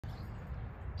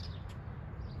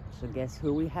So guess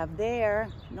who we have there?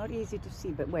 Not easy to see,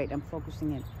 but wait, I'm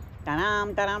focusing in.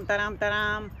 Ta-dam, ta-dam, ta-dam,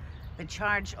 ta-dam. The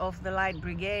charge of the Light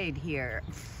Brigade here.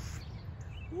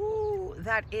 Ooh,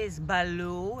 that is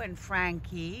Baloo and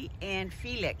Frankie and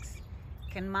Felix.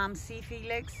 Can Mom see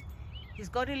Felix? He's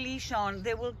got a leash on.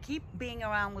 They will keep being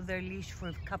around with their leash for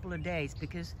a couple of days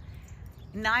because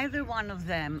neither one of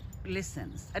them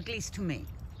listens, at least to me.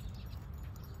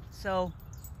 So,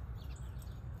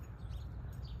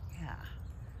 yeah.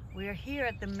 We're here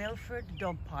at the Milford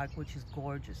Dog Park, which is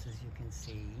gorgeous, as you can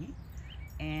see.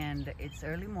 And it's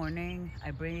early morning.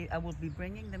 I will be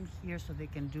bringing them here so they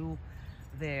can do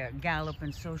their gallop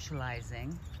and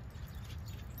socializing.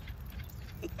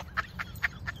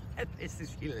 This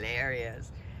is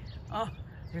hilarious. Oh,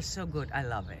 they're so good. I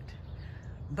love it.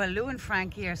 Baloo and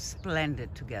Frankie are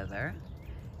splendid together.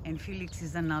 And Felix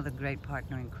is another great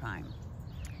partner in crime.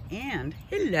 And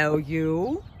hello,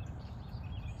 you.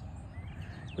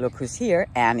 Look who's here.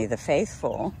 Annie the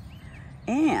Faithful.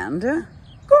 And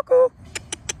cuckoo.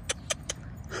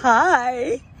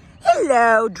 Hi.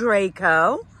 Hello,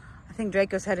 Draco. I think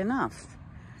Draco's had enough.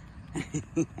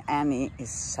 Annie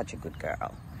is such a good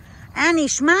girl. Annie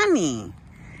Shmani.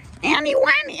 Annie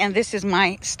Wanny. And this is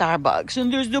my Starbucks.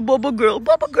 And there's the Bubba Girl.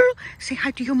 Bubba Girl. Say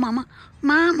hi to your mama.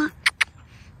 Mama.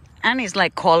 Annie's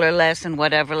like collarless and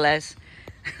whateverless.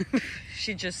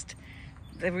 She just,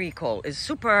 the recall is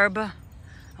superb.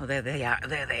 Oh, there they are.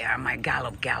 There they are, my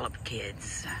gallop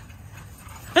kids.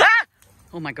 Ah!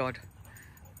 Oh my God.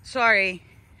 Sorry,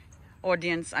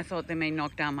 audience. I thought they may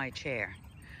knock down my chair.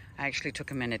 I actually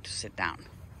took a minute to sit down.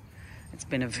 It's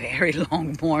been a very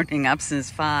long morning, up since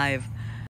 5.